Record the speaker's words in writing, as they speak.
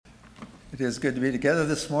It is good to be together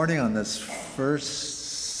this morning on this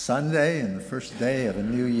first Sunday and the first day of a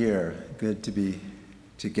new year. Good to be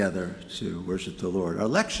together to worship the Lord. Our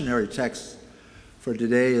lectionary text for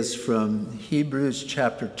today is from Hebrews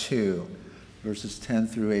chapter 2, verses 10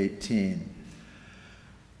 through 18.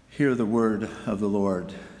 Hear the word of the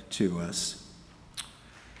Lord to us.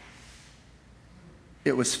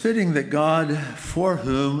 It was fitting that God, for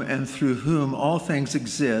whom and through whom all things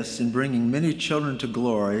exist, in bringing many children to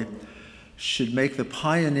glory, should make the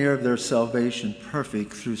pioneer of their salvation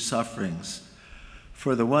perfect through sufferings.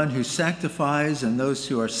 For the one who sanctifies and those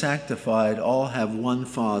who are sanctified all have one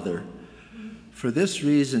Father. For this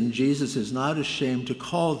reason, Jesus is not ashamed to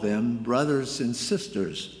call them brothers and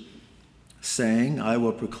sisters, saying, I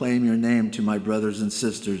will proclaim your name to my brothers and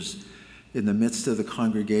sisters. In the midst of the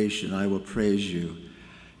congregation, I will praise you.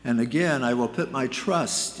 And again, I will put my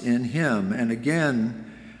trust in him. And again,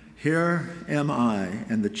 here am I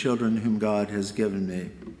and the children whom God has given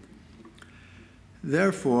me.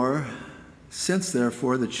 Since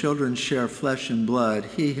therefore the children share flesh and blood,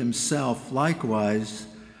 he himself likewise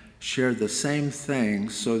shared the same thing,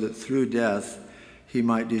 so that through death he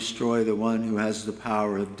might destroy the one who has the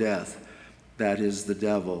power of death, that is, the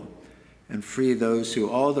devil, and free those who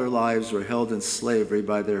all their lives were held in slavery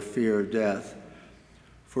by their fear of death.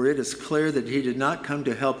 For it is clear that he did not come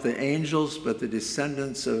to help the angels, but the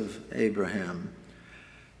descendants of Abraham.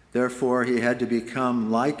 Therefore, he had to become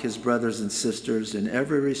like his brothers and sisters in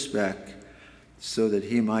every respect, so that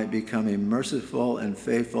he might become a merciful and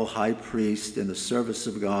faithful high priest in the service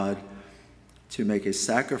of God, to make a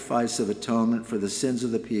sacrifice of atonement for the sins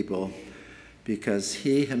of the people. Because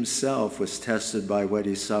he himself was tested by what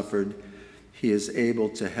he suffered, he is able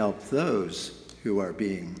to help those who are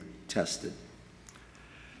being tested.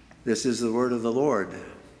 This is the word of the Lord.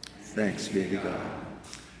 Thanks be to God.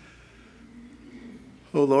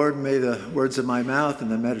 O Lord, may the words of my mouth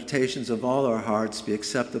and the meditations of all our hearts be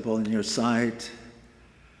acceptable in your sight.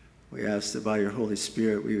 We ask that by your Holy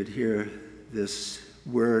Spirit we would hear this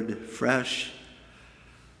word fresh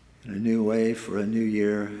in a new way for a new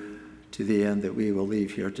year, to the end that we will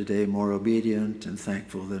leave here today more obedient and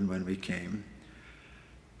thankful than when we came.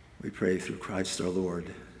 We pray through Christ our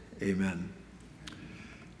Lord. Amen.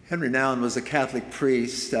 Henry Nouwen was a Catholic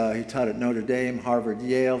priest. He taught at Notre Dame, Harvard,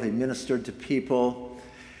 Yale. He ministered to people.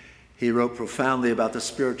 He wrote profoundly about the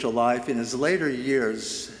spiritual life. In his later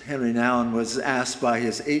years, Henry Nouwen was asked by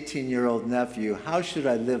his 18-year-old nephew, how should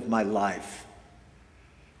I live my life?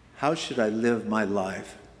 How should I live my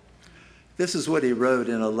life? This is what he wrote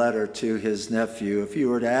in a letter to his nephew. If you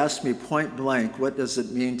were to ask me point blank, what does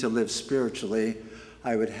it mean to live spiritually?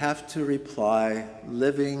 I would have to reply,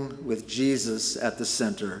 living with Jesus at the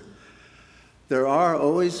center. There are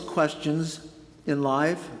always questions in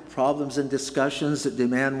life, problems and discussions that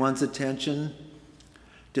demand one's attention.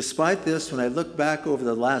 Despite this, when I look back over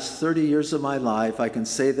the last 30 years of my life, I can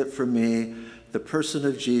say that for me, the person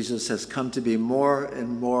of Jesus has come to be more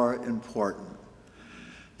and more important.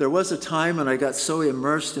 There was a time when I got so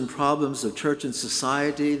immersed in problems of church and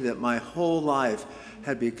society that my whole life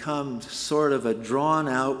had become sort of a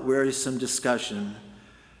drawn-out, wearisome discussion.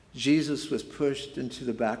 Jesus was pushed into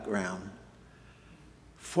the background.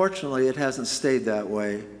 Fortunately, it hasn't stayed that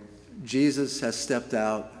way. Jesus has stepped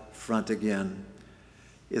out front again.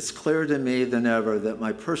 It's clearer to me than ever that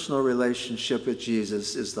my personal relationship with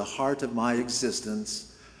Jesus is the heart of my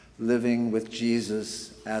existence, living with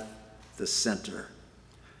Jesus at the center.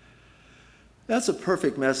 That's a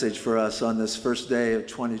perfect message for us on this first day of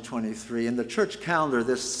 2023. In the church calendar,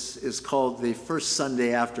 this is called the first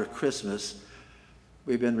Sunday after Christmas.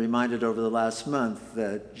 We've been reminded over the last month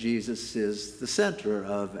that Jesus is the center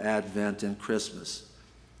of Advent and Christmas.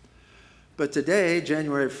 But today,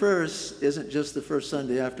 January 1st, isn't just the first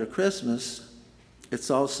Sunday after Christmas, it's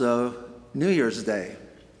also New Year's Day,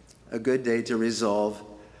 a good day to resolve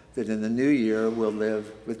that in the new year we'll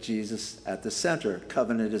live with Jesus at the center.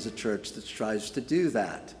 Covenant is a church that strives to do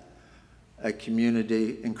that, a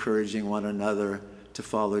community encouraging one another to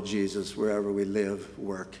follow Jesus wherever we live,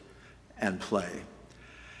 work, and play.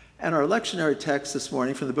 And our lectionary text this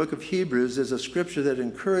morning from the book of Hebrews is a scripture that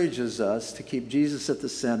encourages us to keep Jesus at the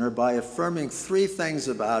center by affirming three things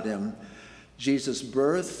about him: Jesus'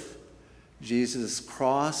 birth, Jesus'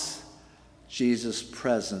 cross, Jesus'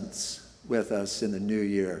 presence with us in the new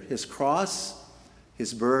year. His cross,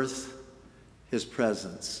 his birth, his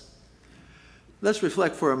presence. Let's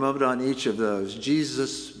reflect for a moment on each of those.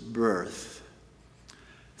 Jesus' birth.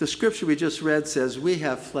 The scripture we just read says, we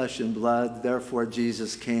have flesh and blood, therefore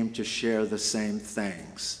Jesus came to share the same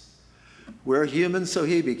things. We're human, so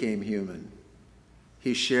he became human.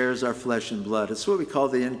 He shares our flesh and blood. It's what we call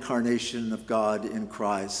the incarnation of God in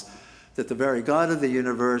Christ, that the very God of the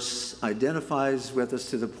universe identifies with us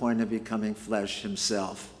to the point of becoming flesh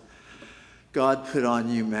himself. God put on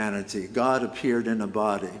humanity. God appeared in a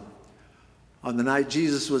body. On the night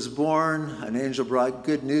Jesus was born, an angel brought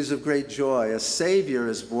good news of great joy. A Savior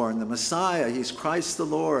is born, the Messiah. He's Christ the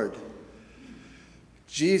Lord.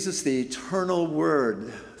 Jesus, the eternal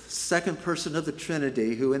Word, second person of the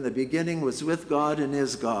Trinity, who in the beginning was with God and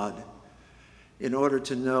is God, in order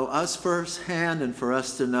to know us firsthand and for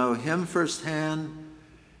us to know him firsthand,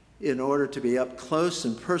 in order to be up close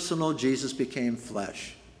and personal, Jesus became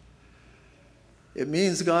flesh. It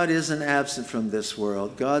means God isn't absent from this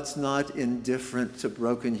world. God's not indifferent to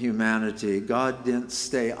broken humanity. God didn't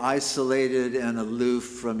stay isolated and aloof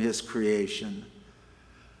from his creation.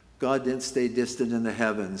 God didn't stay distant in the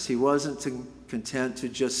heavens. He wasn't content to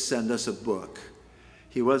just send us a book.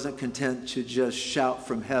 He wasn't content to just shout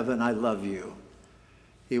from heaven, "I love you."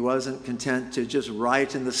 He wasn't content to just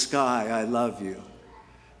write in the sky, "I love you."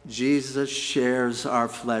 Jesus shares our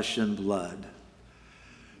flesh and blood.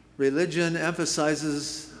 Religion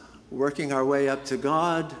emphasizes working our way up to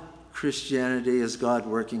God. Christianity is God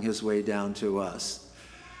working his way down to us.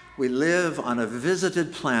 We live on a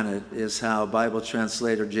visited planet, is how Bible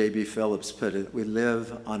translator J.B. Phillips put it. We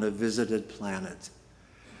live on a visited planet.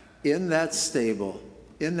 In that stable,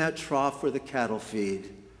 in that trough where the cattle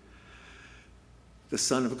feed, the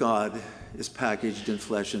Son of God is packaged in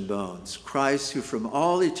flesh and bones. Christ, who from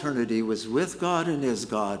all eternity was with God and is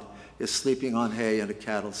God, is sleeping on hay in a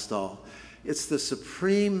cattle stall. It's the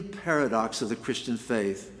supreme paradox of the Christian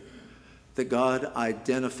faith that God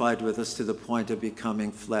identified with us to the point of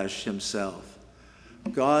becoming flesh himself.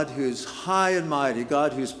 God who's high and mighty,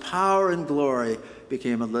 God whose power and glory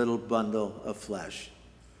became a little bundle of flesh.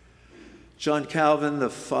 John Calvin, the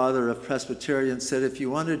father of Presbyterians, said, if you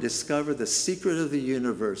want to discover the secret of the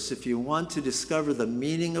universe, if you want to discover the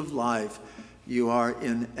meaning of life, you are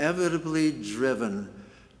inevitably driven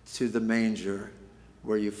to the manger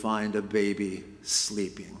where you find a baby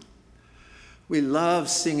sleeping. We love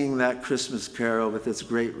singing that Christmas carol with its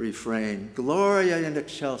great refrain, Gloria in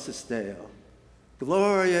excelsis Deo,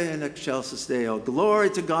 Gloria in excelsis Deo, glory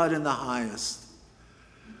to God in the highest.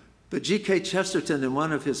 But G.K. Chesterton in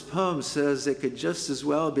one of his poems says it could just as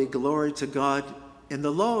well be glory to God in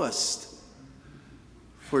the lowest,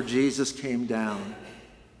 for Jesus came down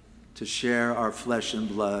to share our flesh and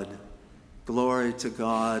blood. Glory to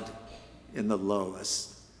God in the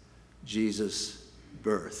lowest, Jesus'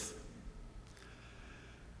 birth.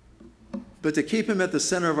 But to keep him at the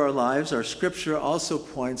center of our lives, our scripture also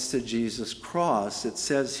points to Jesus' cross. It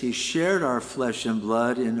says he shared our flesh and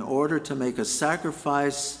blood in order to make a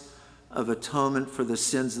sacrifice of atonement for the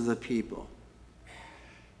sins of the people.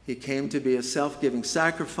 He came to be a self-giving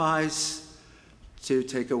sacrifice to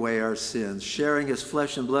take away our sins, sharing his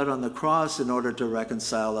flesh and blood on the cross in order to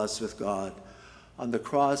reconcile us with God. On the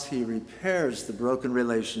cross, he repairs the broken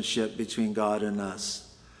relationship between God and us.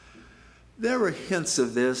 There were hints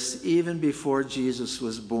of this even before Jesus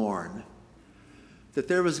was born, that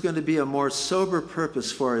there was going to be a more sober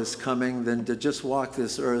purpose for his coming than to just walk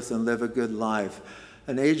this earth and live a good life.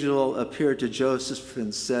 An angel appeared to Joseph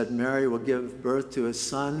and said, Mary will give birth to a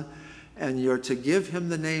son, and you're to give him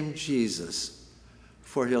the name Jesus,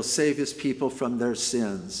 for he'll save his people from their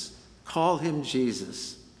sins. Call him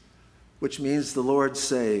Jesus, which means the Lord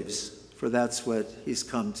saves, for that's what he's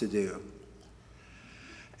come to do.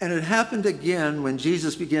 And it happened again when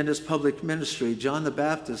Jesus began his public ministry. John the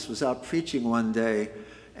Baptist was out preaching one day,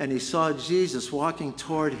 and he saw Jesus walking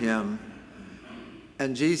toward him.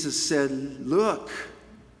 And Jesus said, look,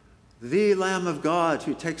 the Lamb of God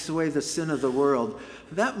who takes away the sin of the world.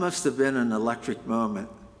 That must have been an electric moment.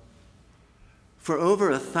 For over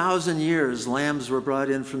 1,000 years, lambs were brought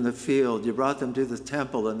in from the field. You brought them to the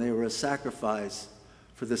temple, and they were a sacrifice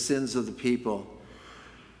for the sins of the people.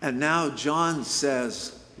 And now John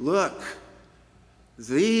says, look,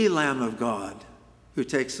 the Lamb of God who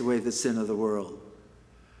takes away the sin of the world.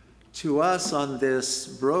 To us on this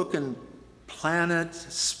broken planet,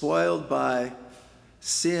 spoiled by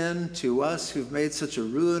sin, to us who've made such a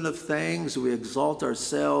ruin of things, we exalt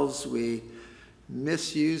ourselves, we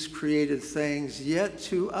misuse created things, yet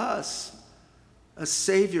to us a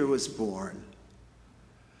Savior was born.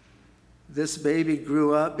 This baby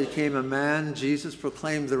grew up, became a man. Jesus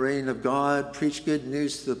proclaimed the reign of God, preached good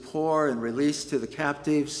news to the poor, and released to the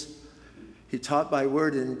captives. He taught by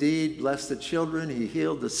word and deed, blessed the children. He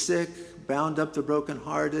healed the sick, bound up the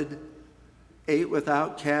brokenhearted, ate with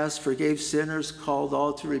outcasts, forgave sinners, called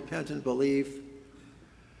all to repent and believe.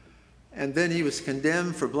 And then he was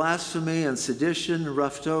condemned for blasphemy and sedition,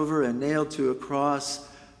 roughed over and nailed to a cross.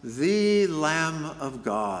 The Lamb of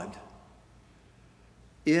God.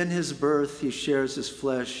 In his birth, he shares his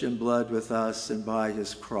flesh and blood with us, and by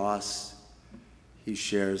his cross, he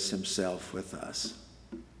shares himself with us.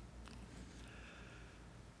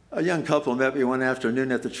 A young couple met me one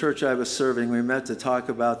afternoon at the church I was serving. We met to talk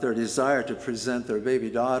about their desire to present their baby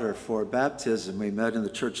daughter for baptism. We met in the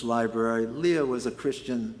church library. Leah was a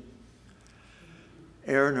Christian.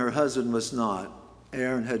 Aaron, her husband, was not.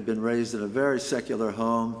 Aaron had been raised in a very secular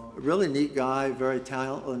home. A really neat guy, very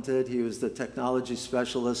talented. He was the technology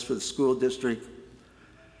specialist for the school district.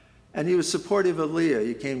 And he was supportive of Leah.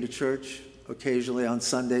 He came to church occasionally on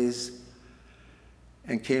Sundays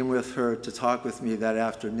and came with her to talk with me that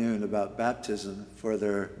afternoon about baptism for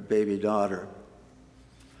their baby daughter.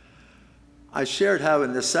 I shared how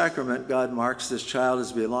in this sacrament God marks this child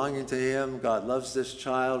as belonging to him. God loves this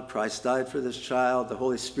child. Christ died for this child. The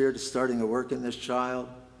Holy Spirit is starting a work in this child.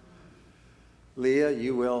 Leah,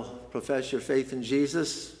 you will profess your faith in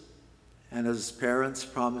Jesus, and as parents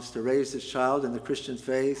promise to raise this child in the Christian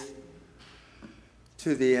faith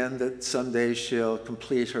to the end that someday she'll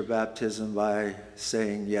complete her baptism by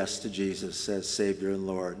saying yes to Jesus as Savior and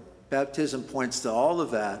Lord. Baptism points to all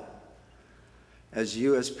of that as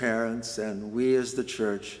you as parents and we as the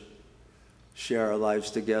church share our lives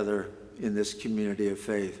together in this community of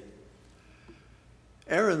faith.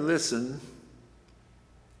 Aaron listened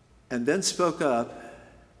and then spoke up,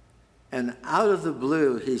 and out of the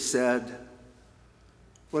blue he said,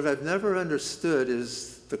 "What I've never understood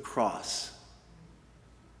is the cross."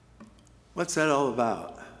 What's that all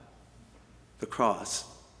about? The cross.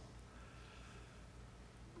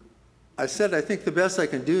 I said, I think the best I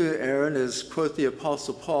can do, Aaron, is quote the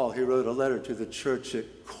Apostle Paul. He wrote a letter to the church at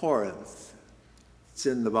Corinth. It's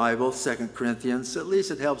in the Bible, 2 Corinthians. At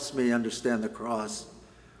least it helps me understand the cross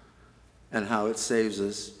and how it saves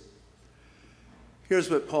us. Here's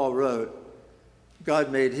what Paul wrote.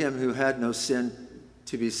 God made him who had no sin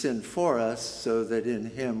to be sin for us, so that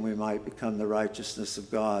in him we might become the righteousness of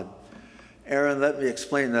God. Aaron, let me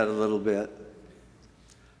explain that a little bit.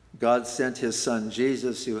 God sent his son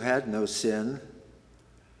Jesus, who had no sin,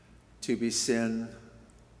 to be sin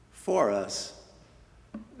for us.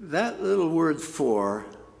 That little word "for"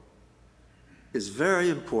 is very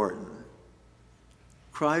important.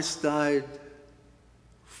 Christ died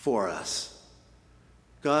for us.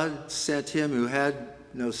 God sent him who had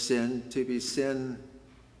no sin to be sin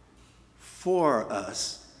for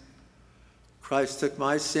us. Christ took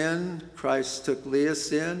my sin. Christ took Leah's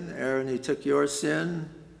sin. Aaron, he took your sin.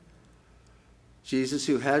 Jesus,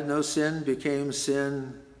 who had no sin, became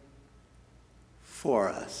sin for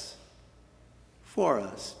us. For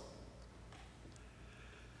us.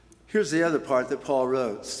 Here's the other part that Paul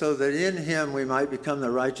wrote. So that in him we might become the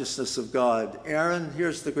righteousness of God. Aaron,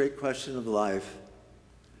 here's the great question of life.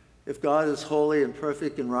 If God is holy and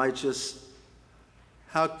perfect and righteous,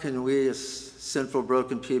 how can we as sinful,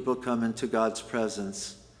 broken people come into God's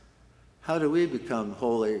presence? How do we become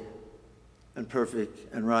holy and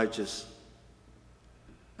perfect and righteous?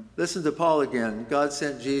 Listen to Paul again. God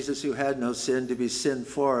sent Jesus, who had no sin, to be sin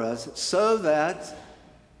for us, so that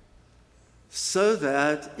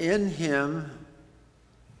in him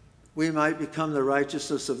we might become the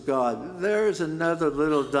righteousness of God. There's another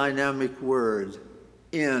little dynamic word,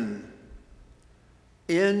 in.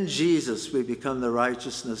 In Jesus, we become the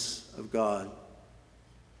righteousness of God.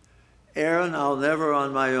 Aaron, I'll never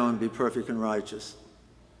on my own be perfect and righteous.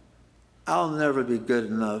 I'll never be good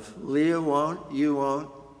enough. Leah won't, you won't.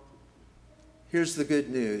 Here's the good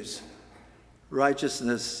news.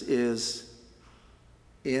 Righteousness is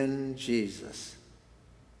in Jesus.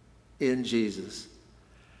 In Jesus.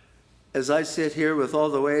 As I sit here with all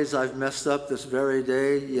the ways I've messed up this very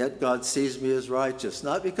day, yet God sees me as righteous.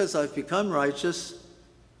 Not because I've become righteous,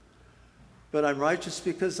 but I'm righteous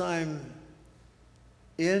because I'm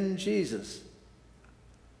in Jesus.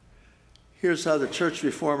 Here's how the church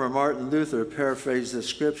reformer Martin Luther paraphrased the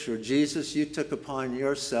scripture. Jesus, you took upon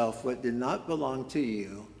yourself what did not belong to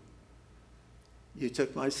you. You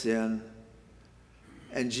took my sin.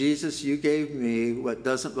 And Jesus, you gave me what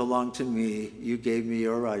doesn't belong to me. You gave me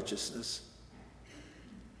your righteousness.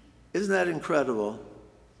 Isn't that incredible?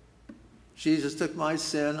 Jesus took my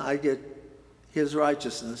sin. I get his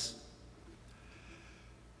righteousness.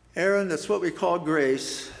 Aaron, that's what we call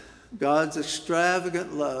grace. God's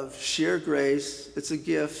extravagant love, sheer grace. It's a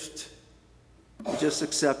gift. You just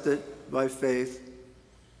accept it by faith.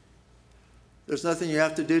 There's nothing you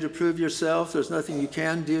have to do to prove yourself. There's nothing you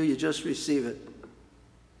can do. You just receive it.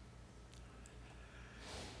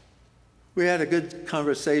 We had a good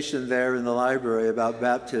conversation there in the library about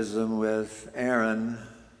baptism with Aaron,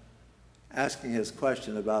 asking his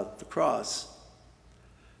question about the cross.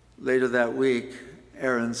 Later that week,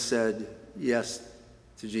 Aaron said yes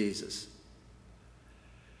to Jesus.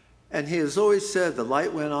 And he has always said the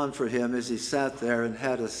light went on for him as he sat there and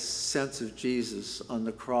had a sense of Jesus on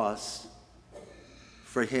the cross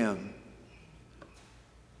for him.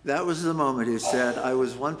 That was the moment he said, I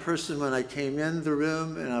was one person when I came in the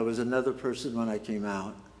room and I was another person when I came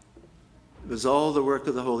out. It was all the work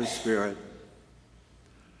of the Holy Spirit.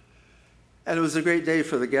 And it was a great day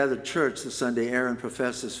for the gathered church the Sunday Aaron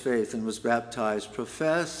professed his faith and was baptized,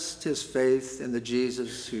 professed his faith in the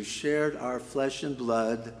Jesus who shared our flesh and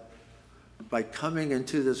blood by coming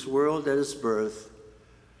into this world at his birth,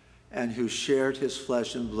 and who shared his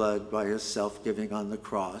flesh and blood by his self-giving on the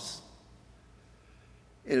cross.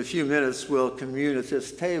 In a few minutes, we'll commune at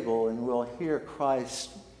this table and we'll hear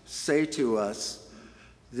Christ say to us,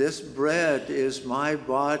 this bread is my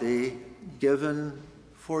body given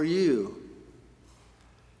for you.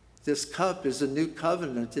 This cup is a new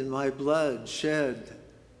covenant in my blood shed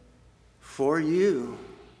for you.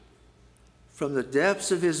 From the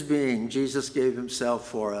depths of his being, Jesus gave himself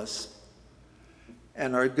for us.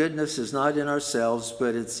 And our goodness is not in ourselves,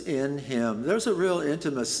 but it's in him. There's a real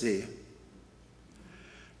intimacy.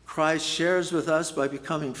 Christ shares with us by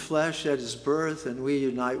becoming flesh at his birth, and we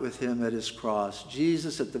unite with him at his cross.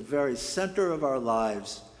 Jesus at the very center of our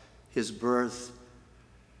lives, his birth,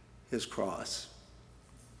 his cross.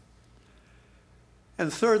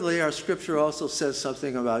 And thirdly, our scripture also says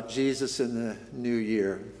something about Jesus in the new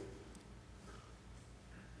year.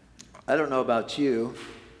 I don't know about you,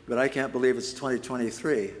 but I can't believe it's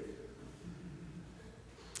 2023.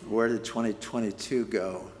 Where did 2022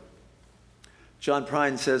 go? John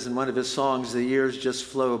Prine says in one of his songs, the years just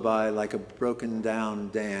flow by like a broken down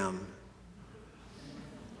dam.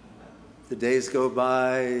 The days go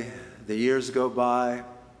by, the years go by.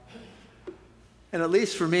 And at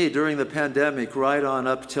least for me, during the pandemic, right on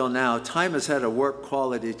up till now, time has had a warped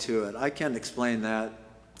quality to it. I can't explain that.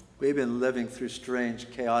 We've been living through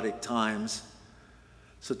strange, chaotic times.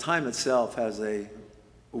 So time itself has a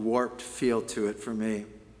warped feel to it for me.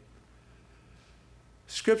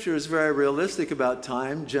 Scripture is very realistic about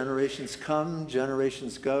time. Generations come,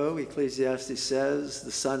 generations go. Ecclesiastes says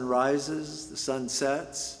the sun rises, the sun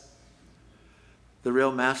sets. The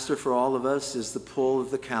real master for all of us is the pull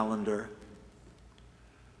of the calendar.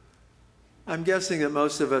 I'm guessing that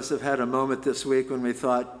most of us have had a moment this week when we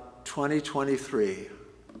thought, 2023,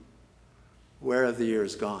 where have the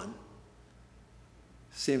years gone?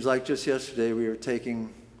 Seems like just yesterday we were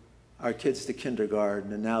taking our kids to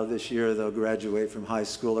kindergarten, and now this year they'll graduate from high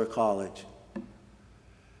school or college.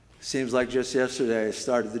 Seems like just yesterday I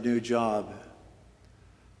started the new job.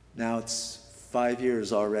 Now it's 5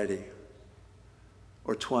 years already,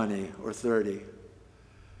 or 20, or 30.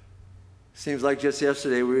 Seems like just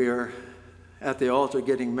yesterday we were at the altar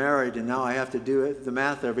getting married, and now I have to do the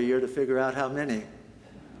math every year to figure out how many.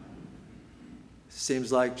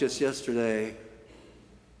 Seems like just yesterday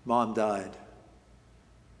Mom died.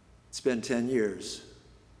 It's been 10 years.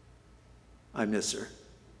 I miss her.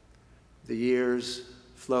 The years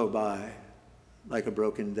flow by like a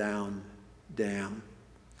broken down dam.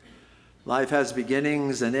 Life has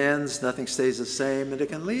beginnings and ends. Nothing stays the same, and it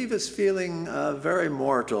can leave us feeling very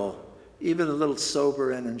mortal, even a little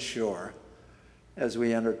sober and unsure as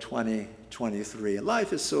we enter 2023.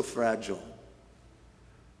 Life is so fragile.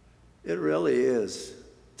 It really is.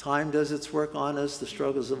 Time does its work on us. The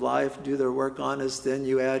struggles of life do their work on us. Then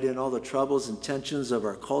you add in all the troubles and tensions of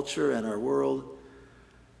our culture and our world,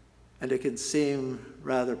 and it can seem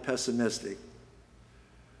rather pessimistic.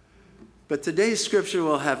 But today's scripture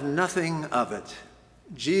will have nothing of it.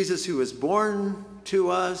 Jesus, who was born to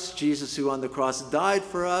us, Jesus, who on the cross died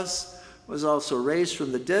for us, was also raised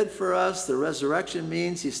from the dead for us. The resurrection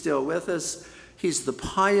means he's still with us. He's the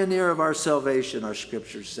pioneer of our salvation, our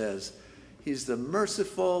scripture says. He's the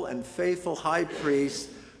merciful and faithful high priest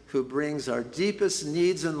who brings our deepest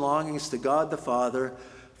needs and longings to God the Father.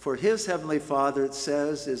 For his heavenly Father, it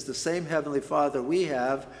says, is the same heavenly Father we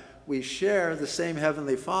have. We share the same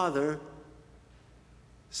heavenly Father.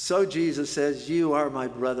 So Jesus says, you are my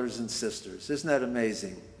brothers and sisters. Isn't that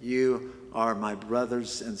amazing? You are my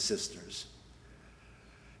brothers and sisters.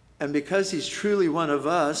 And because he's truly one of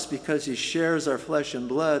us, because he shares our flesh and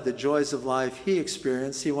blood, the joys of life he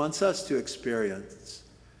experienced, he wants us to experience.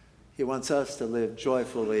 He wants us to live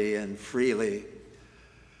joyfully and freely.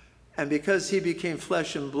 And because he became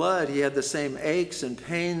flesh and blood, he had the same aches and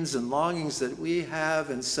pains and longings that we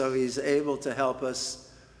have, and so he's able to help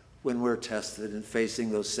us when we're tested and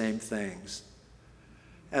facing those same things.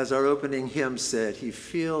 As our opening hymn said, he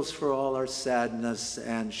feels for all our sadness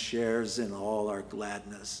and shares in all our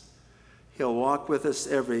gladness. He'll walk with us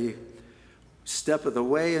every step of the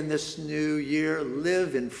way in this new year.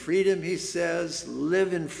 Live in freedom, he says.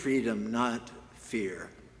 Live in freedom, not fear.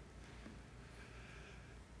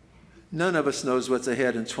 None of us knows what's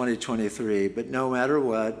ahead in 2023, but no matter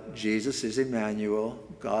what, Jesus is Emmanuel,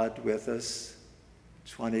 God with us.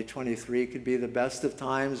 2023 could be the best of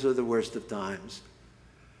times or the worst of times.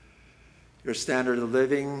 Your standard of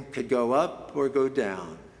living could go up or go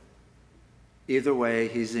down. Either way,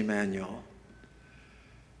 he's Emmanuel.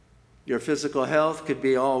 Your physical health could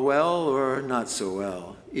be all well or not so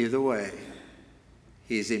well. Either way,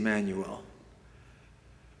 he's Emmanuel.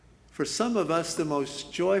 For some of us, the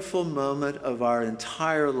most joyful moment of our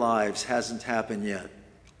entire lives hasn't happened yet,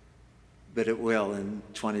 but it will in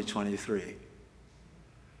 2023.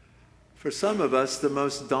 For some of us, the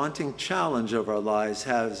most daunting challenge of our lives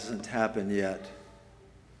hasn't happened yet,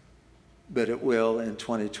 but it will in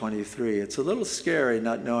 2023. It's a little scary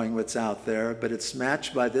not knowing what's out there, but it's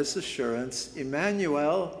matched by this assurance: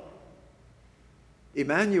 Emmanuel,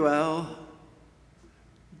 Emmanuel,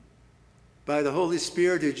 by the Holy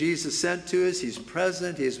Spirit who Jesus sent to us, he's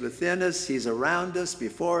present, he's within us, he's around us,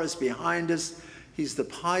 before us, behind us. He's the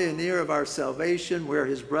pioneer of our salvation. We're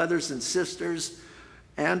his brothers and sisters.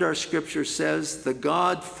 And our scripture says, the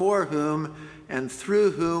God for whom and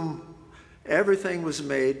through whom everything was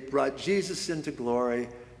made brought Jesus into glory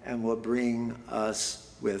and will bring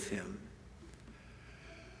us with him.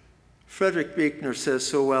 Frederick Buechner says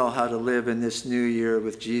so well how to live in this new year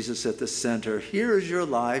with Jesus at the center. Here is your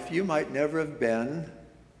life. You might never have been,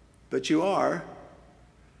 but you are,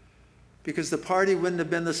 because the party wouldn't have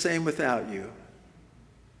been the same without you.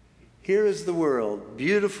 Here is the world.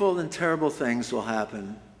 Beautiful and terrible things will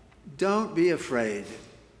happen. Don't be afraid,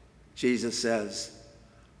 Jesus says.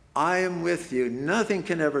 I am with you. Nothing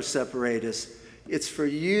can ever separate us. It's for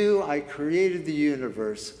you I created the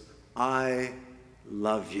universe. I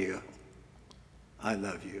love you. I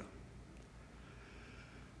love you.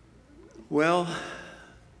 Well,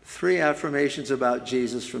 3 affirmations about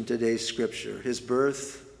Jesus from today's scripture: his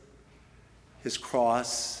birth, his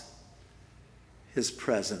cross, his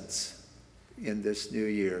presence in this new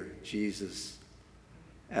year. Jesus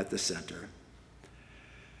at the center.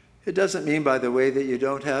 It doesn't mean, by the way, that you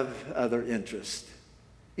don't have other interests.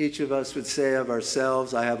 Each of us would say of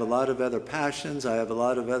ourselves, I have a lot of other passions, I have a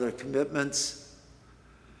lot of other commitments.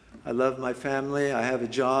 I love my family, I have a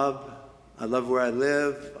job, I love where I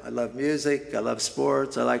live, I love music, I love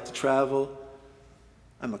sports, I like to travel.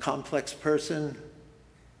 I'm a complex person.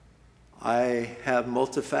 I have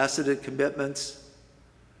multifaceted commitments.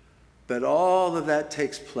 But all of that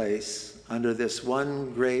takes place under this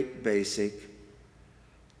one great basic: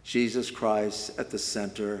 Jesus Christ at the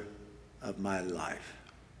center of my life.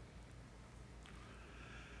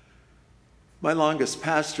 My longest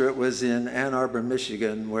pastorate was in Ann Arbor,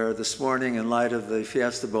 Michigan, where this morning, in light of the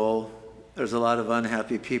Fiesta Bowl, there's a lot of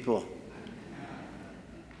unhappy people.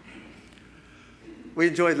 We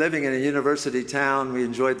enjoyed living in a university town. We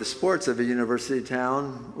enjoyed the sports of a university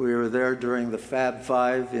town. We were there during the Fab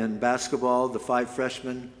Five in basketball, the 5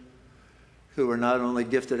 freshmen who were not only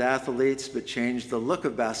gifted athletes, but changed the look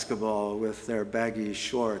of basketball with their baggy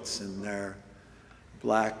shorts and their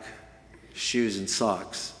black shoes and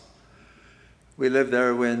socks. We lived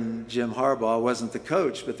there when Jim Harbaugh wasn't the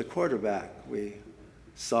coach, but the quarterback. We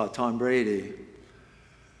saw Tom Brady.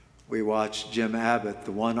 We watched Jim Abbott,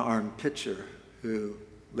 the one-armed pitcher who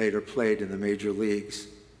later played in the major leagues.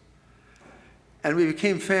 And we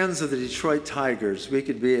became fans of the Detroit Tigers. We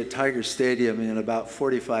could be at Tiger Stadium in about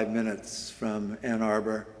 45 minutes from Ann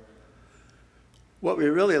Arbor. What we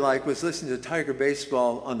really liked was listening to Tiger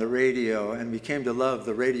baseball on the radio, and we came to love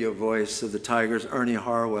the radio voice of the Tigers, Ernie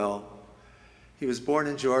Harwell. He was born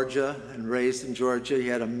in Georgia and raised in Georgia. He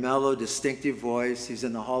had a mellow, distinctive voice. He's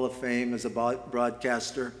in the Hall of Fame as a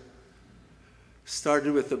broadcaster.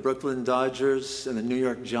 Started with the Brooklyn Dodgers and the New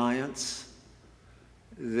York Giants,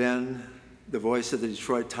 then the voice of the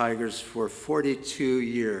Detroit Tigers for 42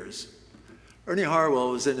 years. Ernie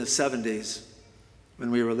Harwell was in his 70s when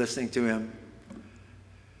we were listening to him.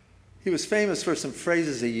 He was famous for some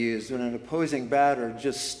phrases he used. When an opposing batter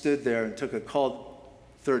just stood there and took a called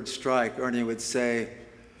third strike, Ernie would say,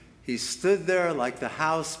 he stood there like the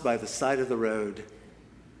house by the side of the road.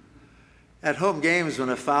 At home games, when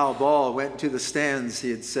a foul ball went to the stands,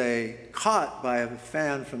 he'd say, caught by a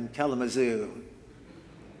fan from Kalamazoo,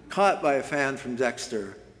 caught by a fan from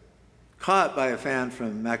Dexter, caught by a fan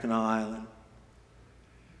from Mackinac Island.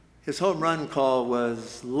 His home run call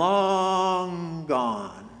was long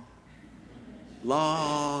gone.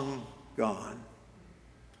 Long gone.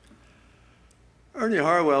 Ernie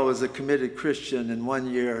Harwell was a committed Christian, and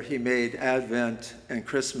one year he made Advent and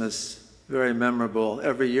Christmas very memorable.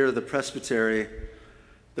 Every year the presbytery,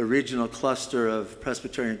 the regional cluster of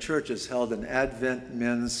Presbyterian churches, held an Advent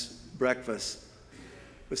men's breakfast.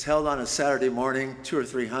 It was held on a Saturday morning. 200 or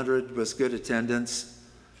 300 was good attendance.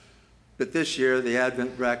 But this year the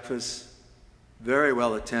Advent breakfast, very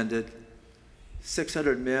well attended.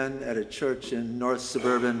 600 men at a church in north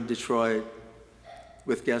suburban Detroit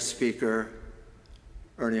with guest speaker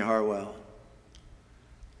Ernie Harwell.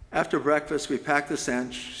 After breakfast, we packed the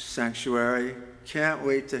sanctuary. Can't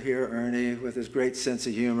wait to hear Ernie with his great sense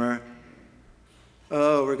of humor.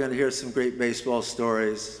 Oh, we're going to hear some great baseball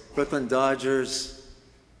stories. Brooklyn Dodgers,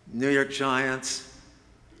 New York Giants,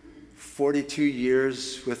 42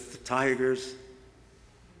 years with the Tigers.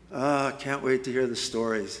 Oh, can't wait to hear the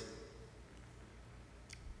stories.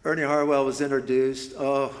 Ernie Harwell was introduced.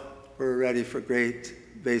 Oh, we're ready for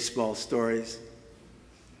great baseball stories.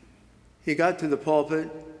 He got to the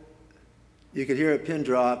pulpit. You could hear a pin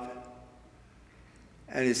drop.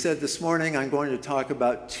 And he said, this morning I'm going to talk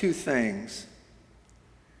about two things: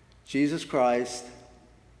 Jesus Christ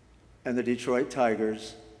and the Detroit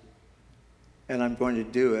Tigers. And I'm going to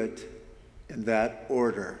do it in that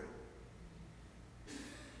order.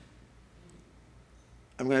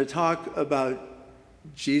 I'm going to talk about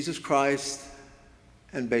Jesus Christ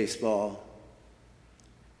and baseball,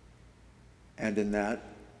 and in that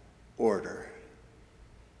order.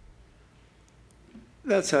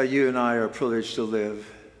 That's how you and I are privileged to live.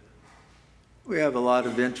 We have a lot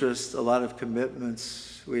of interests, a lot of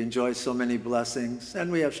commitments. We enjoy so many blessings,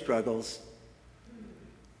 and we have struggles.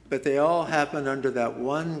 But they all happen under that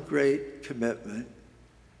one great commitment: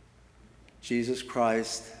 Jesus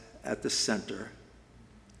Christ at the center.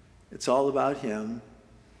 It's all about him,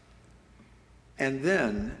 and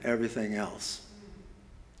then everything else.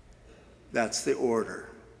 That's the order.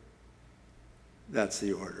 That's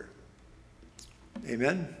the order.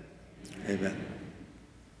 Amen? Amen.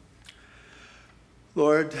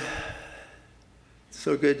 Lord, it's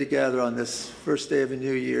so good to gather on this first day of a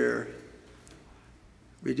new year.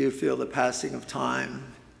 We do feel the passing of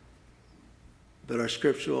time, but our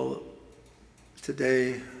scriptural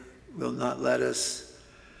today will not let us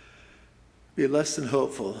be less than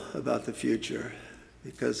hopeful about the future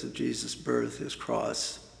because of Jesus' birth, his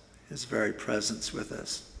cross, his very presence with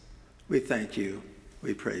us. We thank you.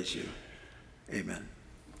 We praise you. Amen.